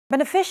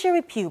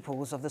Beneficiary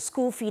pupils of the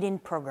school feeding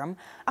program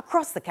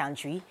across the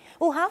country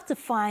will have to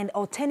find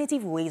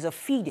alternative ways of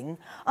feeding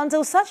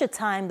until such a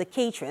time the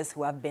caterers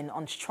who have been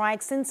on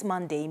strike since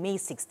Monday, May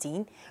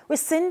 16,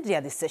 rescind their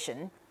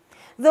decision.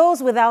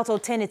 Those without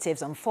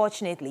alternatives,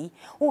 unfortunately,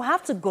 will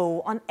have to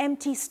go on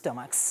empty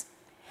stomachs.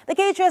 The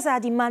caterers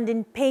are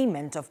demanding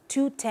payment of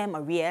 2-term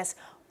arrears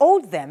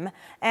owed them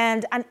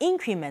and an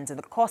increment in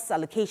the cost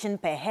allocation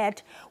per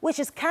head, which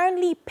is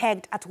currently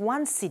pegged at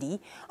 1 cedi,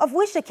 of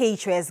which the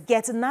caterers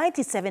get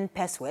 97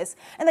 pesos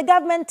and the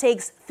government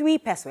takes 3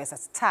 pesos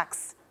as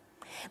tax.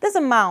 This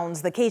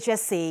amount, the caterers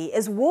say,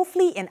 is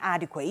woefully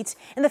inadequate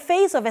in the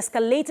face of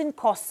escalating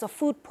costs of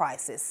food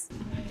prices.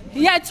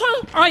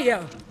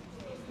 Oil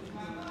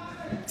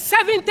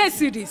 70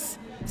 cedis.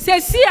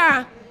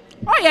 Sesia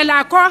oil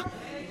lako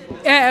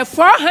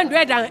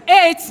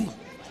 480.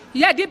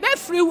 Yeah, the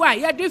best free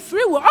way, yeah, the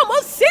free way,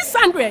 almost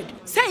 600.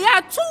 Say,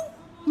 yeah, 2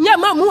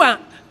 Yamamua.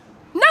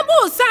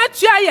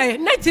 Number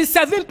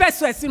 97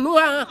 pesos.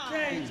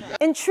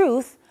 In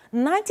truth,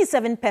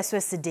 97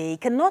 pesos a day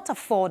cannot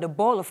afford a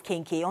ball of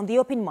kenke on the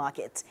open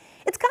market.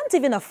 It can't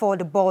even afford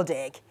a boiled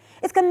egg.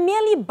 It can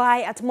merely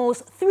buy at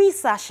most 3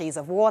 sachets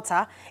of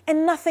water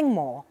and nothing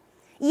more.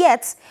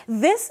 Yet,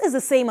 this is the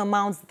same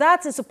amount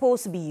that is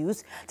supposed to be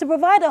used to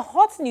provide a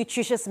hot,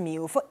 nutritious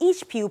meal for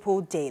each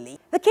pupil daily.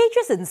 The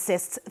caterers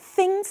insist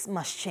things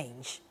must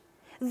change.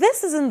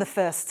 This isn't the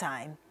first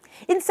time.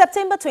 In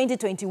September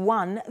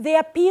 2021, they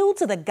appealed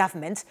to the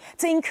government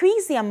to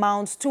increase the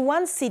amount to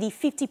 1 cedi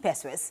 50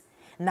 pesos.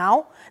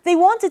 Now, they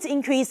want it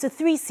increased to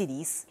 3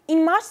 cedis.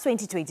 In March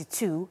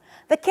 2022,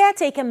 the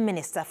caretaker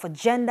Minister for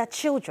Gender,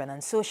 Children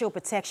and Social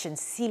Protection,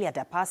 Cecilia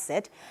Dapa,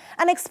 said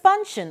an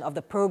expansion of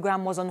the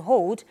program was on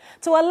hold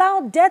to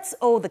allow debts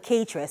owed the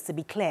caterers to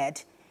be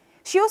cleared.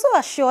 She also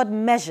assured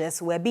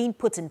measures were being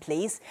put in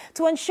place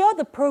to ensure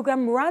the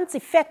program runs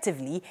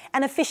effectively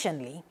and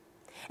efficiently.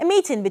 A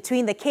meeting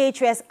between the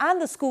caterers and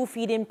the school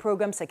feeding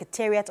program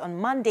secretariat on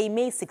Monday,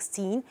 May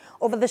 16,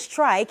 over the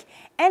strike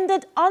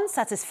ended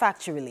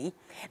unsatisfactorily,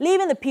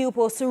 leaving the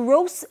pupils to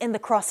roast in the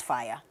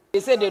crossfire. They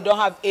said they don't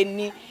have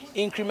any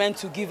increment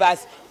to give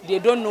us. They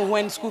don't know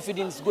when school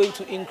feeding is going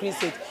to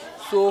increase it.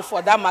 So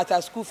for that matter,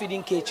 school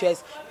feeding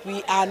caterers,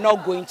 we are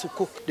not going to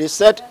cook. They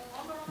said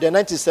the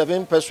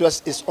 97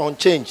 pesos is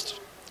unchanged.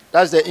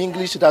 That's the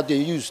English that they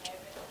used.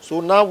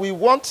 So now we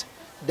want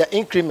the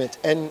increment,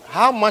 and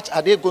how much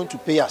are they going to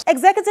pay us?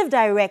 Executive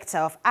Director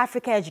of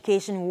Africa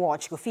Education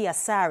Watch, Kofi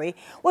Asare,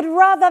 would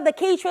rather the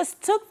caterers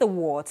took the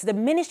war to the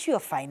Ministry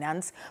of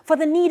Finance for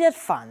the needed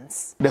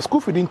funds. The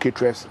school feeding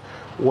caterers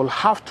will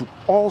have to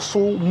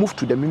also move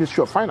to the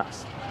Ministry of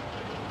Finance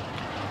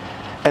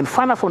and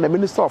find out from the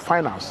Minister of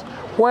Finance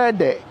where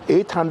the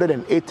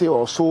 880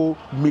 or so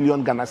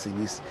million Ghana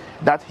cedis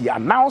that he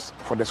announced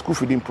for the school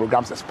feeding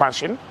program's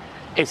expansion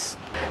is,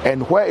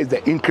 and where is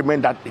the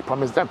increment that he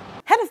promised them.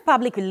 Head of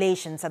Public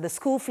Relations at the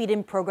School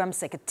Feeding Program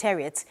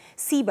Secretariat,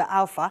 Siba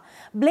Alpha,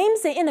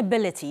 blames the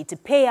inability to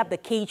pay up the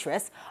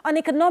caterers on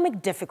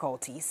economic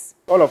difficulties.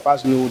 All of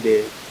us know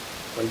the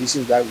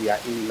conditions that we are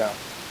in now,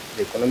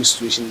 the economic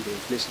situation, the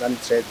inflation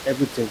threat,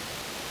 everything.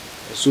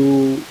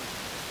 So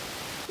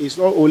it's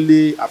not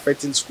only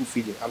affecting school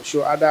feeding. I'm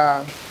sure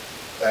other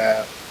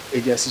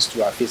agencies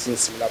too are facing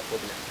similar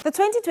problems. The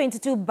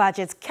 2022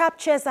 budget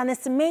captures an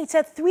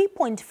estimated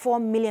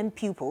 3.4 million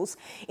pupils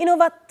in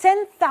over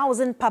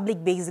 10,000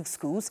 public basic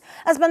schools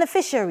as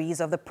beneficiaries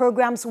of the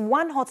program's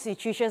One Hot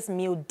Nutritious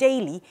Meal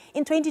Daily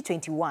in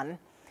 2021.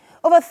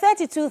 Over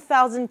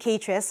 32,000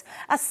 caterers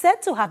are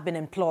said to have been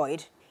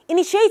employed.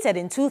 Initiated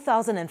in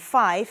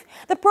 2005,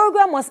 the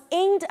program was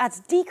aimed at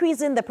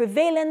decreasing the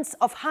prevalence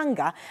of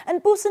hunger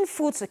and boosting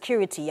food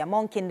security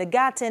among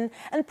kindergarten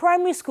and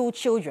primary school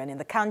children in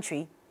the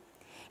country.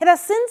 It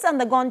has since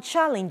undergone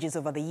challenges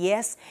over the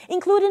years,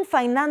 including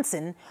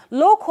financing,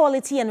 low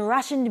quality and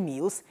rationed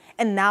meals,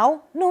 and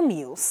now no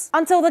meals.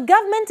 Until the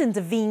government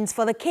intervenes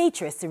for the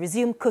caterers to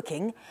resume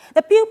cooking,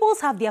 the pupils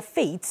have their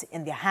fate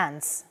in their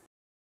hands.